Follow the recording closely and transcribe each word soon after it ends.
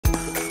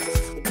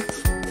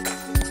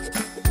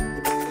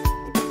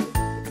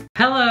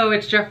Hello,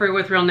 it's Jeffrey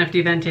with Real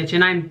Nifty Vintage,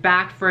 and I'm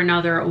back for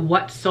another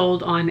What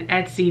Sold on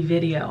Etsy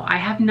video. I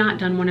have not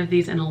done one of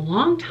these in a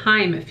long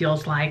time, it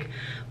feels like,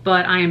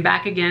 but I am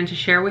back again to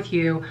share with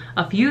you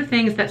a few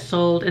things that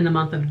sold in the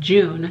month of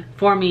June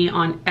for me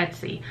on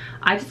Etsy.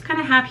 I just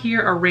kind of have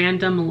here a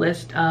random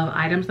list of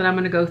items that I'm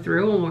going to go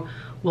through, and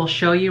we'll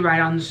show you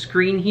right on the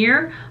screen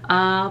here,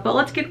 but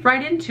let's get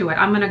right into it.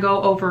 I'm going to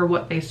go over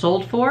what they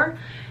sold for,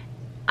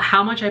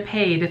 how much I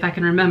paid, if I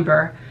can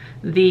remember,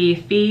 the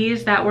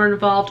fees that were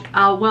involved.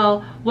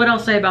 Well, what I'll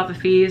say about the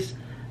fees,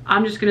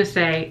 I'm just gonna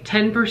say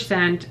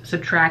 10%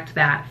 subtract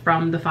that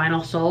from the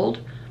final sold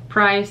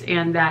price,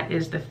 and that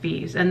is the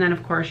fees. And then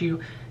of course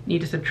you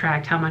need to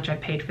subtract how much I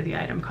paid for the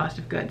item, cost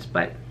of goods,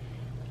 but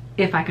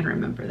if I can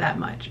remember that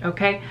much,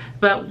 okay?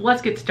 But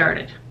let's get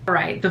started. All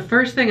right, the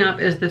first thing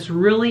up is this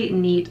really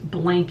neat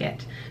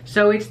blanket.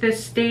 So it's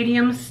this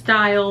stadium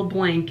style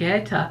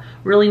blanket, a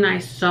really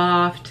nice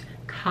soft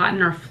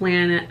cotton or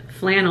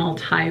flannel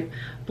type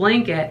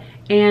blanket,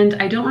 and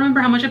I don't remember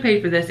how much I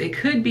paid for this. It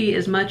could be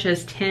as much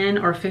as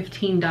 $10 or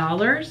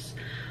 $15.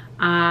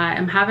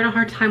 I'm having a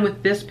hard time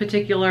with this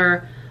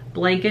particular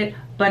blanket,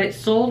 but it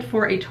sold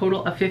for a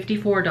total of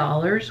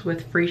 $54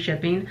 with free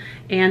shipping.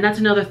 And that's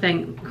another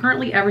thing,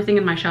 currently everything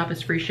in my shop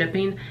is free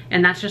shipping,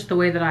 and that's just the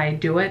way that I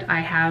do it.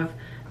 I have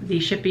the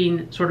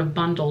shipping sort of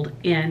bundled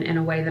in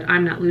a way that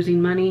I'm not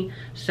losing money,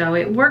 so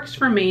it works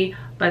for me,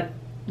 but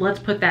let's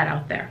put that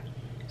out there.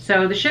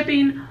 So the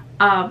shipping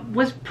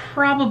was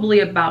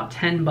probably about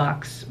 10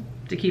 bucks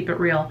to keep it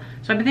real.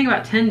 So I've been thinking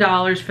about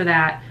 $10 for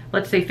that.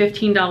 Let's say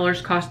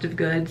 $15 cost of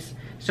goods.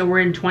 So we're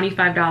in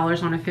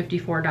 $25 on a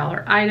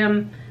 $54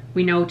 item.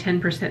 We know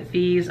 10%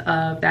 fees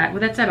of that.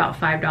 Well, that's about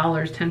 $5,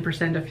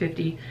 10% of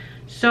 50.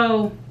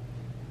 So,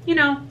 you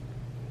know,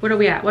 what are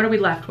we at? What are we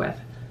left with?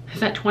 Is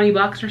that 20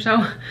 bucks or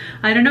so?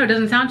 I don't know, it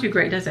doesn't sound too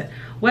great, does it?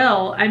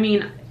 Well, I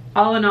mean,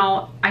 all in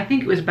all, I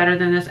think it was better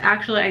than this.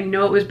 Actually, I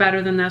know it was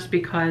better than this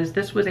because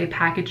this was a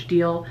package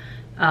deal.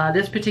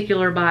 This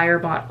particular buyer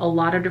bought a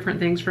lot of different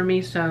things for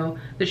me, so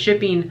the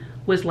shipping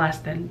was less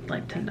than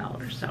like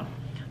 $10. So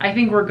I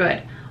think we're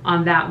good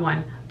on that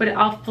one. But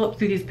I'll flip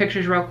through these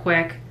pictures real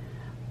quick.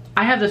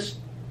 I have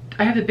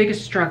the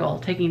biggest struggle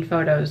taking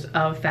photos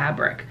of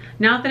fabric.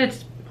 Not that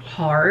it's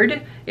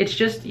hard, it's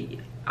just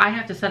I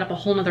have to set up a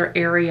whole nother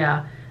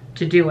area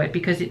to do it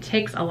because it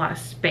takes a lot of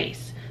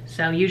space.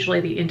 So usually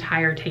the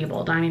entire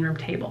table, dining room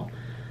table.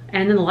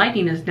 And then the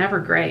lighting is never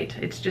great.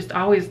 It's just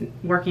always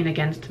working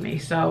against me.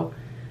 So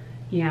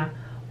yeah,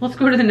 let's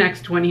go to the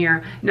next one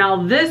here.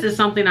 Now this is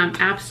something I'm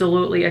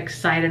absolutely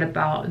excited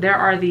about. There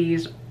are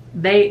these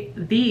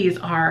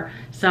are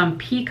some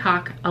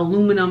peacock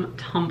aluminum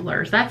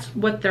tumblers. That's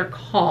what they're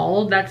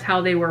called. That's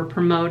how they were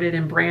promoted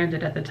and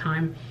branded at the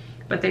time.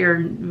 But they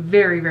are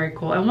very, very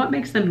cool. And what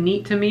makes them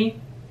neat to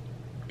me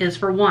is,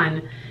 for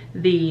one,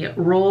 the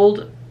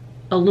rolled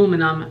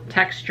aluminum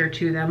texture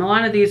to them. A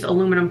lot of these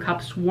aluminum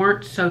cups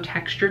weren't so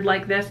textured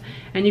like this,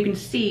 and you can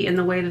see in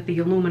the way that the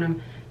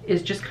aluminum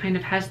is just kind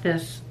of has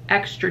this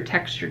extra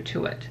texture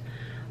to it.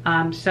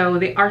 So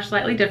they are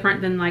slightly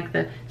different than like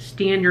the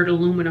standard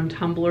aluminum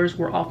tumblers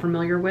we're all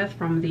familiar with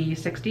from the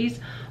 60s.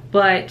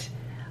 But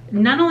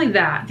not only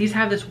that, these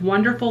have this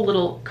wonderful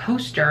little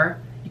coaster.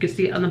 You can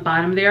see it on the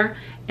bottom there,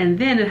 and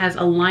then it has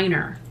a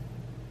liner.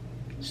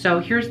 So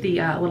here's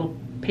the little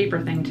paper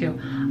thing too.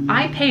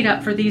 I paid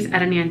up for these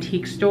at an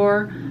antique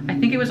store. I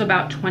think it was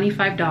about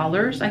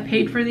 $25 I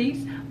paid for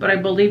these, but I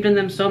believed in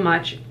them so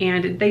much,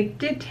 and they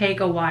did take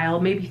a while,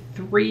 maybe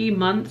 3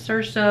 months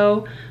or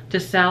so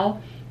to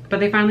sell, but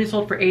they finally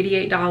sold for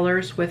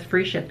 $88 with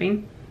free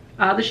shipping.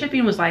 The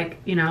shipping was like,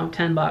 you know,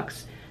 10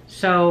 bucks.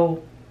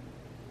 So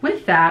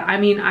with that, I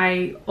mean,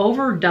 I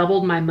over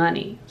doubled my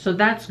money, so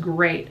that's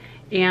great.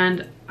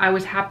 And I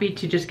was happy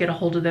to just get a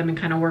hold of them and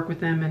kind of work with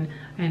them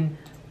and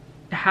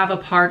have a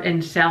part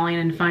in selling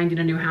and finding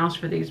a new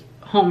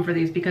home for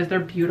these because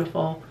they're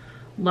beautiful.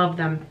 Love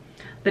them.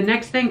 The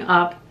next thing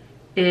up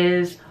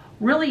is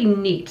really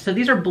neat. So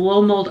these are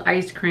blow mold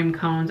ice cream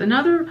cones.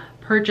 Another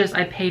purchase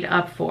I paid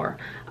up for.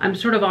 I'm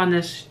sort of on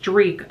this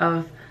streak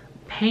of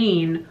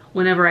paying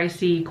whenever I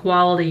see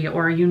quality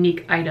or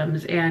unique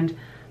items, and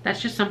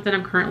that's just something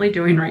I'm currently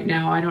doing right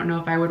now. I don't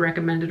know if I would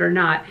recommend it or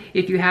not.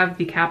 If you have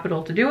the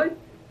capital to do it,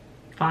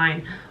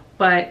 fine.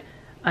 But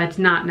it's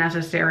not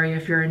necessary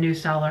if you're a new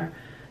seller,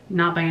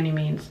 not by any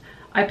means.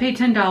 I paid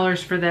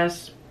 $10 for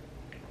this.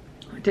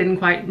 Didn't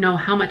quite know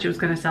how much it was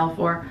going to sell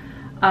for.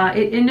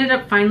 It ended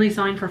up finally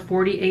selling for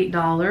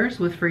 $48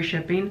 with free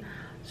shipping.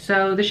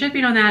 So the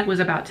shipping on that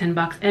was about 10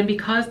 bucks. And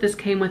because this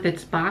came with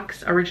its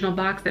box, original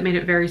box, that made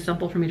it very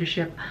simple for me to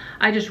ship,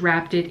 I just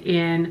wrapped it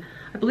in,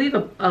 I believe,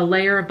 a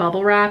layer of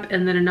bubble wrap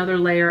and then another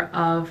layer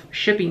of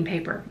shipping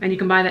paper. And you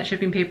can buy that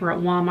shipping paper at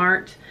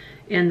Walmart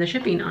in the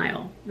shipping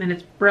aisle, and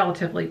it's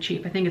relatively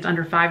cheap. I think it's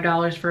under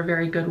 $5 for a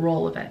very good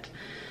roll of it.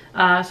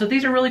 So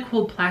these are really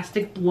cool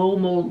plastic blow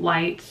mold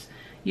lights.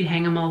 You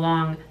hang them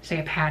along,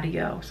 say, a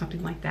patio,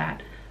 something like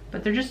that.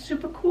 But they're just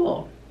super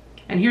cool.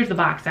 And here's the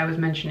box I was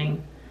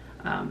mentioning.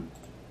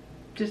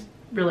 Just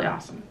really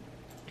awesome.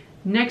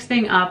 Next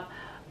thing up,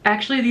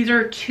 Actually, these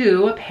are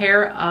a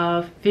pair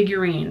of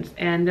figurines,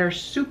 and they're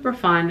super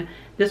fun.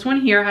 This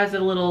one here has a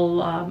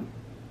little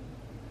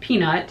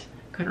peanut,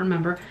 couldn't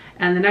remember,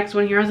 and the next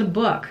one here has a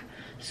book.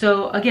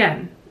 So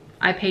again,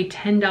 I paid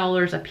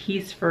 $10 a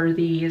piece for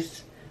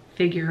these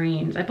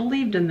figurines. I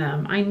believed in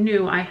them. I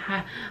knew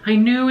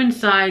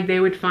inside they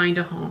would find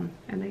a home,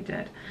 and they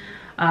did.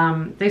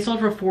 They sold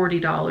for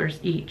 $40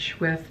 each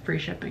with free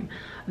shipping.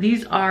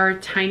 These are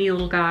tiny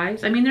little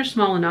guys. I mean, they're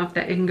small enough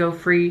that it can go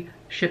free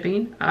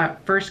shipping,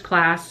 first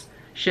class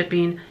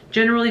shipping.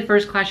 Generally,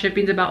 first class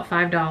shipping is about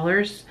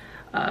 $5.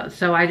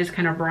 So I just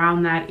kind of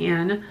round that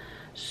in.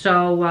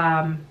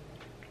 So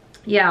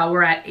yeah,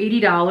 we're at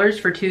 $80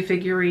 for 2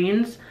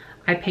 figurines.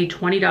 I paid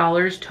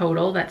 $20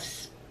 total.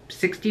 That's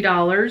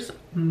 $60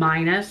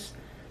 minus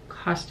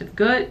cost of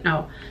good.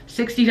 No,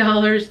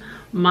 $60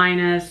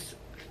 minus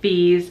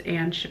fees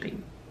and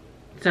shipping.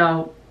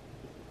 So,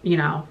 you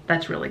know,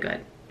 that's really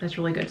good. That's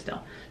really good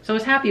still. So I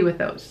was happy with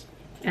those.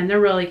 And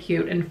they're really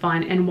cute and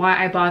fun. And why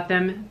I bought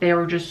them, they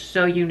were just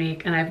so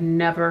unique, and I've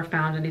never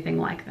found anything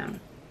like them.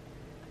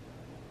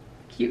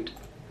 Cute.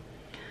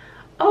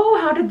 Oh,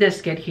 how did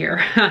this get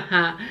here?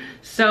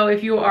 So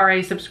if you are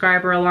a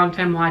subscriber, a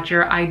longtime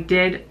watcher, I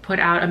did put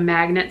out a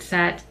magnet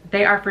set.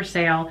 They are for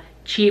sale.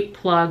 Cheap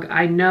plug,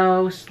 I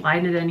know,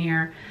 sliding it in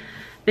here.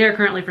 They are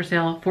currently for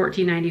sale,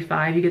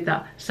 $14.95. You get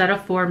the set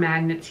of 4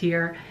 magnets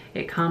here.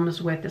 It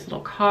comes with this little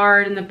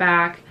card in the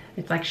back.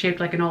 It's like shaped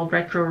like an old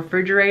retro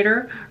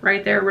refrigerator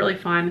right there, really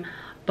fun.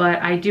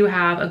 But I do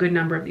have a good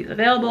number of these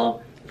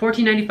available.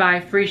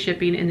 $14.95, free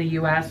shipping in the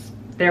US.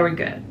 There we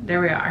go,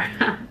 there we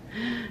are.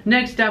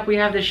 Next up, we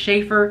have the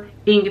Schaefer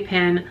ink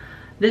pen.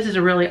 This is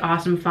a really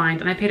awesome find,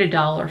 and I paid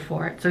 $1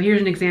 for it. So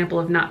here's an example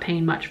of not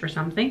paying much for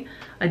something.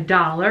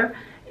 $1,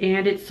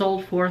 and it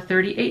sold for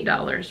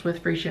 $38 with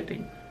free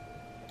shipping.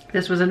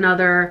 This was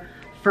another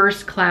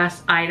first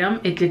class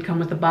item. It did come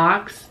with a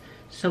box.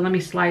 So let me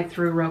slide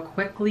through real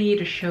quickly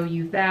to show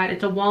you that.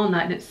 It's a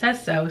walnut, and it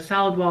says so,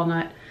 solid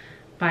walnut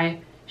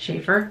by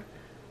Schaefer.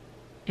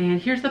 And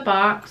here's the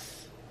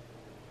box.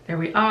 There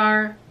we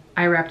are.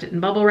 I wrapped it in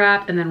bubble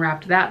wrap and then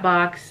wrapped that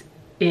box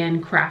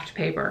in craft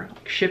paper,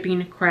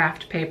 shipping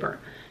craft paper.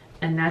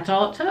 And that's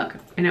all it took.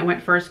 And it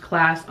went first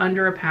class,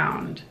 under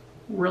 £1.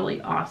 Really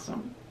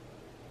awesome.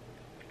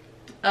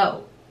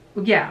 Oh,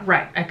 yeah,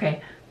 right,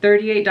 okay.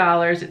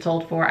 $38 it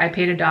sold for, I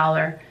paid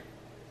 $1.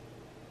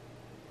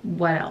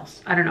 What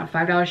else? I don't know,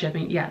 $5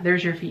 shipping. Yeah,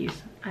 there's your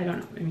fees. I don't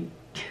know, I mean,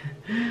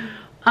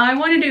 I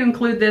wanted to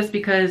include this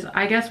because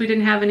I guess we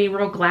didn't have any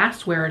real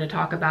glassware to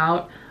talk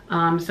about.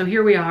 So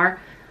here we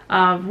are.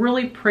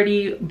 Really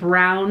pretty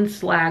brown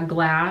slag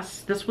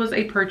glass. This was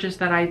a purchase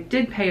that I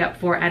did pay up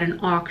for at an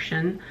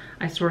auction.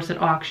 I source at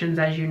auctions,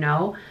 as you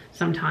know,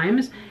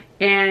 sometimes.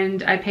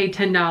 And I paid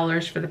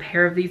 $10 for the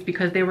pair of these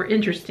because they were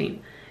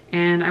interesting.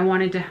 And I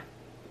wanted to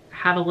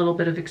have a little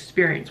bit of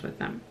experience with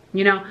them.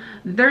 You know,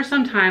 there's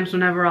some times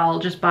whenever I'll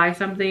just buy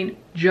something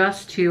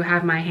just to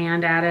have my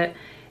hand at it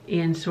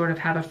and sort of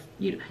have a,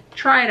 you know,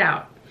 try it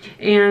out.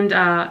 And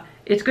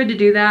it's good to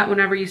do that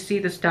whenever you see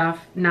the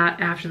stuff,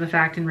 not after the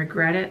fact and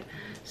regret it.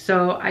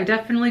 So I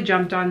definitely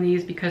jumped on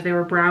these because they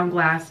were brown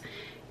glass.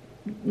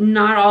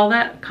 Not all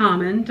that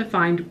common to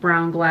find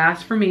brown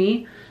glass for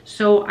me.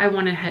 So I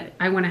went ahead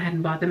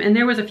and bought them. And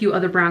there was a few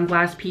other brown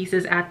glass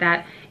pieces at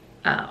that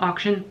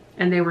auction,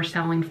 and they were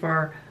selling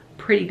for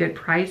pretty good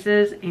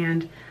prices.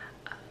 And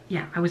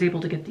yeah, I was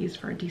able to get these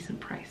for a decent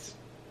price.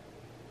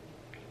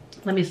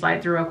 Let me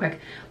slide through real quick.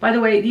 By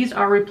the way, these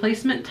are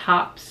replacement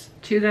tops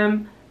to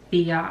them.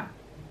 The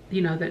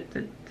you know,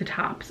 the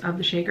tops of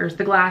the shakers.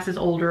 The glass is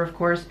older, of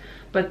course,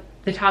 but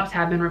the tops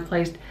have been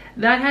replaced.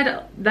 That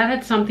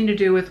had something to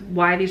do with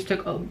why these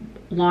took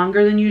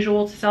longer than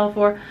usual to sell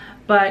for.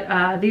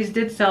 But these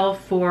did sell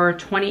for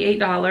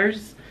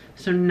 $28,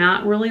 so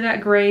not really that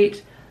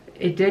great.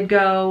 It did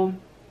go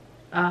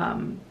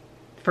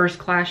first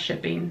class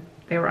shipping.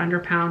 They were under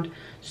 £1.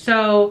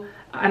 So,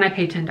 and I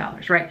paid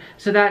 $10, right?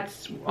 So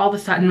that's, all of a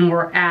sudden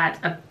we're at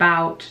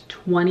about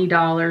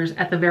 $20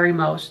 at the very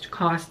most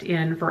cost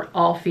in for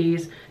all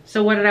fees.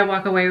 So what did I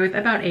walk away with?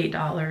 About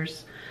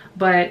 $8.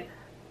 But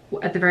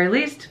at the very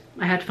least,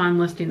 I had fun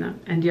listing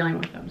them and dealing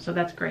with them. So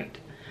that's great.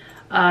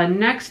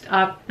 Next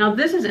up, now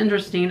this is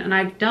interesting, and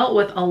I've dealt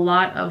with a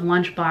lot of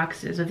lunch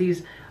boxes of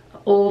these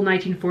old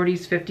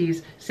 1940s,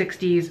 50s,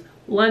 60s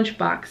lunch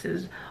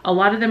boxes. A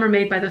lot of them are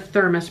made by the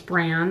Thermos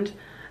brand.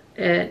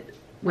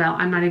 Well,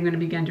 I'm not even going to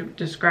begin to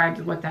describe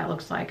what that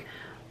looks like.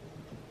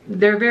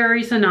 They're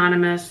very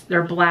synonymous.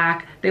 They're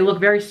black. They look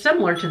very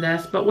similar to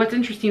this, but what's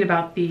interesting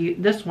about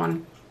this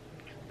one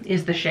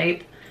is the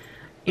shape.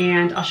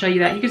 And I'll show you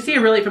that. You can see it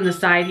really from the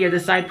side here, the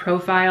side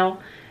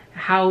profile,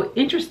 how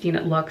interesting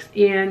it looks.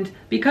 And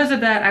because of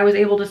that, I was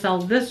able to sell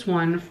this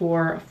one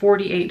for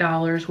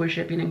 $48 with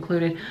shipping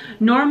included.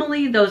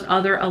 Normally those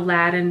other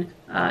Aladdin,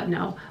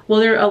 well,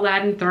 they're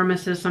Aladdin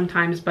thermoses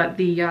sometimes, but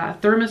the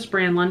Thermos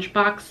brand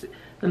lunchbox,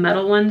 the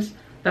metal ones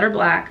that are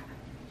black,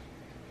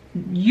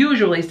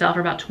 usually sell for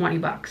about 20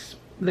 bucks.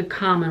 The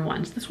common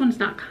ones. This one's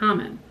not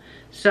common.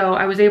 So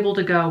I was able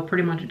to go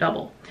pretty much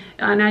double.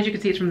 And as you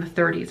can see, it's from the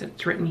 30s,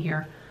 it's written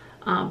here.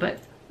 But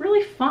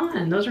really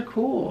fun, those are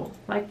cool.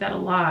 Like that a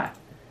lot.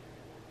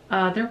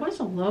 There was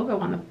a logo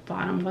on the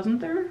bottom, wasn't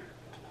there?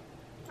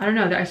 I don't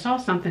know, I saw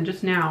something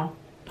just now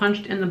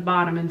punched in the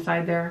bottom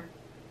inside there.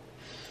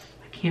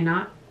 I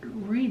cannot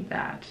read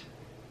that.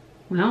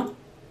 Well,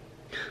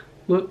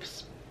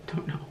 whoops,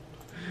 don't know.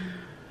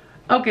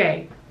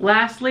 Okay,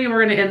 lastly,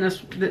 we're gonna end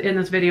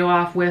this video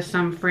off with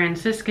some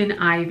Franciscan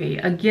ivy.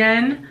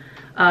 Again,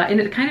 and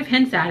it kind of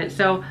hints at it.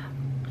 So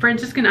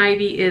Franciscan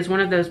ivy is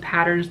one of those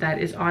patterns that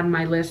is on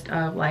my list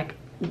of like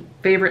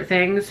favorite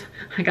things.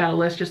 I got a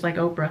list just like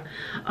Oprah.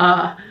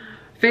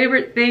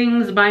 Favorite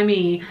things by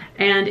me,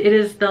 and it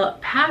is the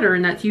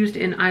pattern that's used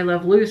in I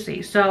Love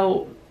Lucy.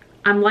 So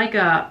I'm like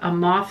a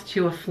moth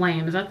to a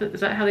flame. Is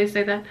that how they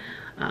say that?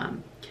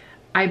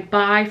 I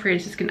buy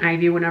Franciscan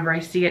ivy whenever I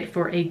see it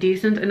for a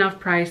decent enough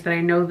price that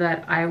I know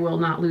that I will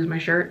not lose my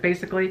shirt,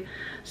 basically.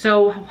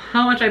 So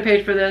how much I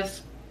paid for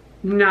this,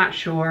 not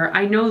sure.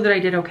 I know that I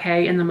did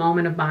okay in the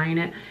moment of buying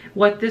it.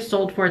 What this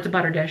sold for, it's a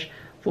butter dish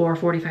for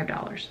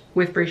 $45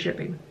 with free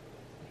shipping.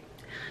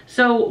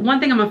 So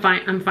one thing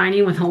I'm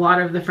finding with a lot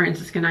of the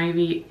Franciscan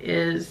ivy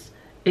is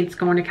it's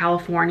going to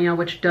California,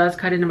 which does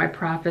cut into my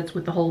profits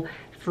with the whole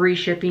free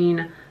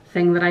shipping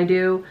thing that I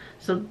do.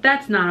 So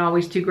that's not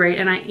always too great.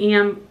 And I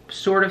am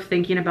sort of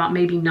thinking about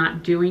maybe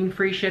not doing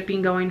free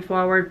shipping going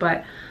forward,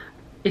 but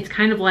it's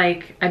kind of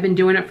like I've been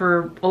doing it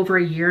for over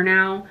a year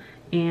now,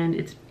 and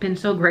it's been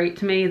so great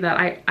to me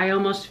that I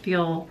almost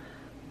feel,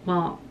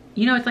 well,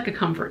 you know, it's like a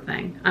comfort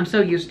thing. I'm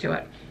so used to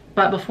it.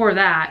 But before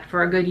that,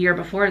 for a good year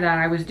before that,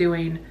 I was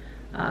doing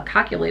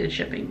calculated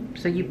shipping.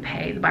 So the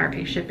buyer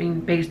pays shipping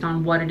based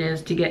on what it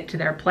is to get to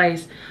their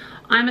place.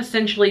 I'm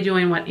essentially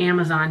doing what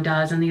Amazon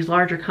does and these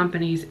larger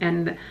companies,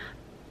 and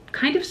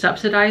kind of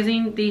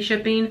subsidizing the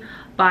shipping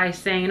by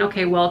saying,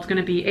 okay, well, it's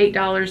gonna be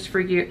 $8 for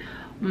you.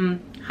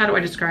 How do I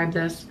describe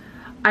this?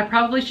 I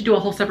probably should do a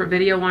whole separate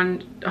video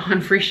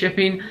on free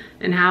shipping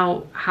and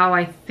how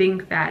I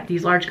think that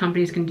these large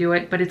companies can do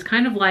it. But it's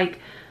kind of like,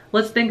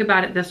 let's think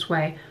about it this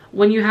way.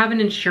 When you have an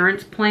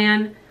insurance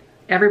plan,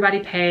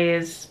 everybody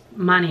pays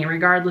money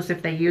regardless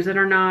if they use it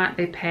or not.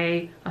 They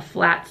pay a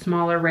flat,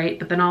 smaller rate,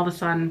 but then all of a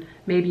sudden,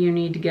 maybe you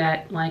need to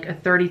get like a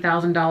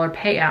 $30,000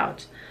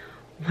 payout.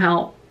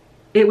 Well,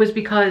 it was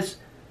because,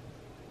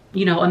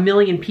 you know, 1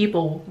 million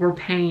people were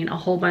paying a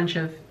whole bunch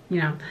of, you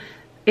know,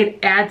 it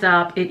adds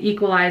up, it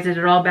equalizes,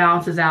 it all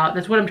balances out.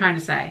 That's what I'm trying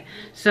to say.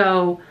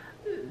 So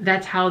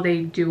that's how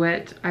they do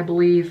it, I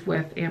believe,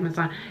 with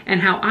Amazon.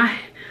 And how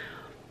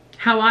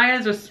I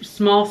as a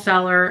small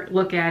seller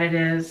look at it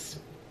is,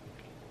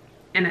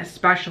 and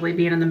especially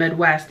being in the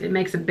Midwest, it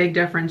makes a big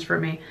difference for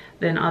me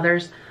than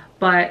others.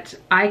 But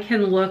I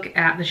can look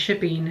at the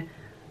shipping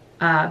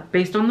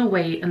based on the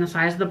weight and the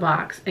size of the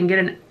box and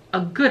get a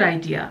good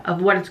idea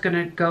of what it's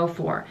gonna go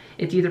for.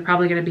 It's either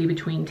probably gonna be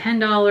between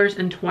 $10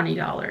 and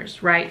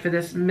 $20, right, for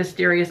this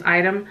mysterious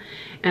item.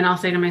 And I'll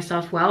say to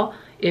myself, well,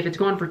 if it's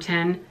going for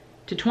 10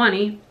 to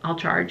 20, I'll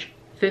charge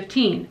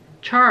 15.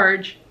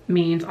 Charge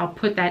means I'll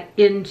put that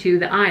into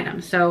the item.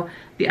 So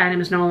the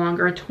item is no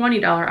longer a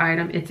 $20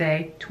 item, it's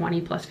a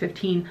 20 plus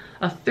 15,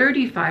 a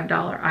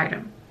 $35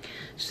 item.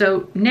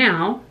 So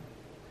now,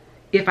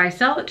 if I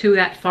sell it to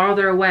that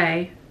farther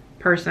away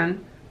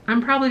person,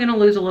 I'm probably gonna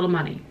lose a little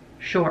money,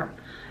 sure.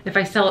 If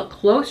I sell it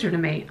closer to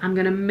me, I'm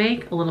gonna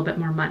make a little bit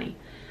more money.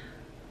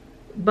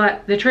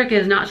 But the trick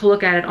is not to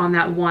look at it on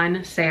that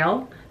one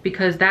sale,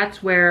 because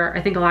that's where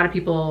I think a lot of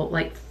people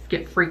like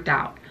get freaked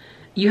out.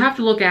 You have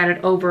to look at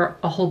it over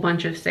a whole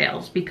bunch of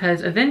sales,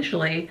 because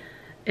eventually,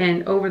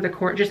 and over the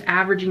course, just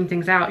averaging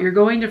things out, you're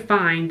going to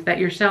find that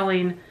you're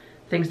selling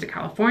things to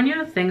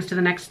California, things to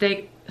the next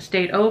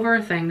state over,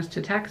 things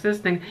to Texas,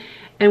 things.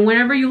 And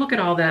whenever you look at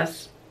all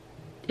this,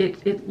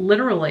 it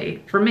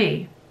literally, for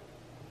me,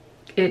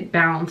 it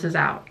balances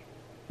out,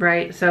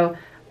 right? So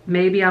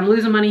maybe I'm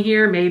losing money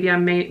here, maybe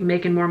I'm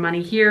making more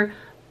money here,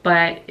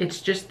 but it's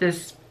just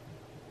this.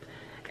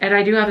 And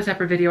I do have a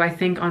separate video, I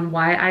think, on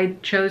why I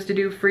chose to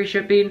do free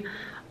shipping.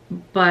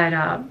 But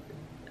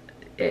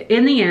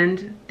in the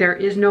end, there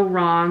is no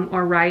wrong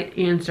or right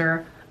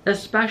answer,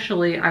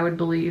 especially, I would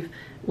believe,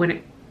 when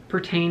it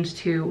pertains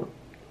to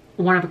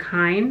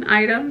one-of-a-kind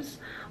items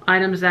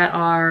that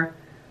are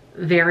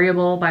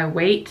variable by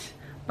weight,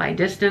 by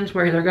distance,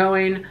 where they're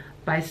going,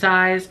 by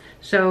size.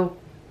 So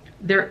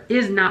there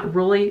is not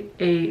really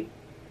a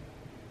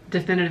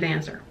definitive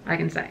answer, I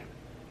can say.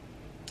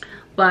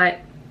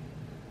 But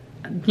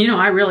you know,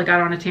 I really got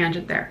on a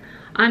tangent there.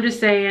 I'm just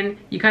saying,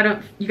 you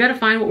gotta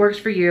find what works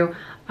for you.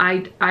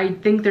 I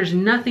think there's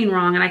nothing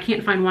wrong, and I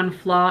can't find one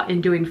flaw in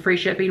doing free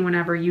shipping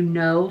whenever you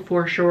know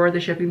for sure the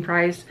shipping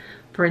price.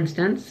 For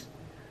instance,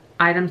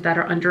 items that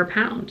are under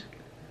 £1.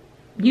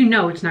 You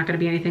know it's not gonna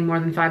be anything more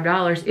than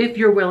 $5 if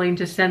you're willing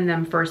to send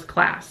them first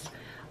class.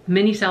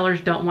 Many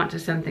sellers don't want to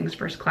send things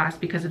first class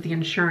because of the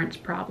insurance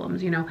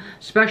problems, you know,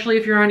 especially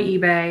if you're on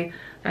eBay.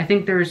 I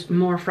think there's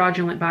more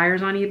fraudulent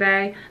buyers on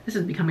eBay. This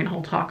is becoming a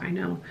whole talk, I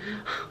know.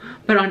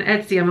 But on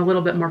Etsy, I'm a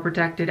little bit more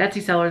protected.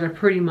 Etsy sellers are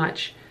pretty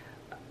much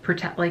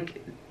protect,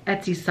 like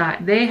Etsy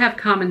side. They have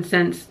common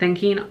sense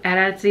thinking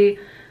at Etsy.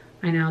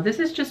 I know this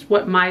is just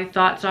what my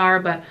thoughts are,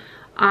 but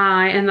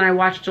and then I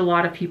watched a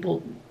lot of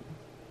people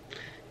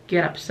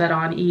get upset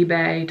on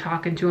eBay,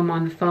 talking to them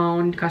on the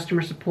phone,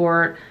 customer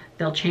support.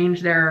 They'll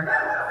change their,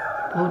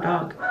 oh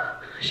dog,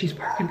 she's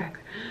barking back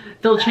there.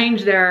 They'll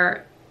change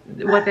their,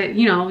 what they,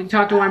 you know, you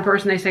talk to one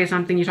person, they say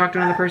something, you talk to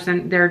another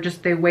person,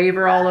 they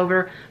waver all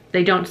over.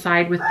 They don't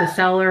side with the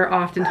seller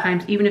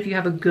oftentimes, even if you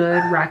have a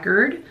good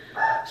record.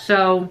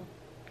 So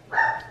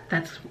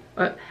that's,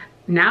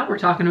 now we're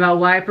talking about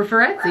why I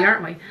prefer Etsy,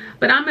 aren't we?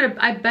 But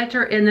I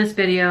better in this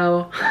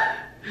video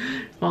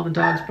while the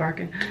dog's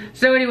barking.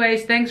 So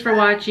anyways, thanks for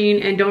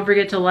watching, and don't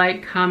forget to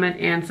like,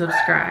 comment, and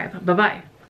subscribe. Bye-bye.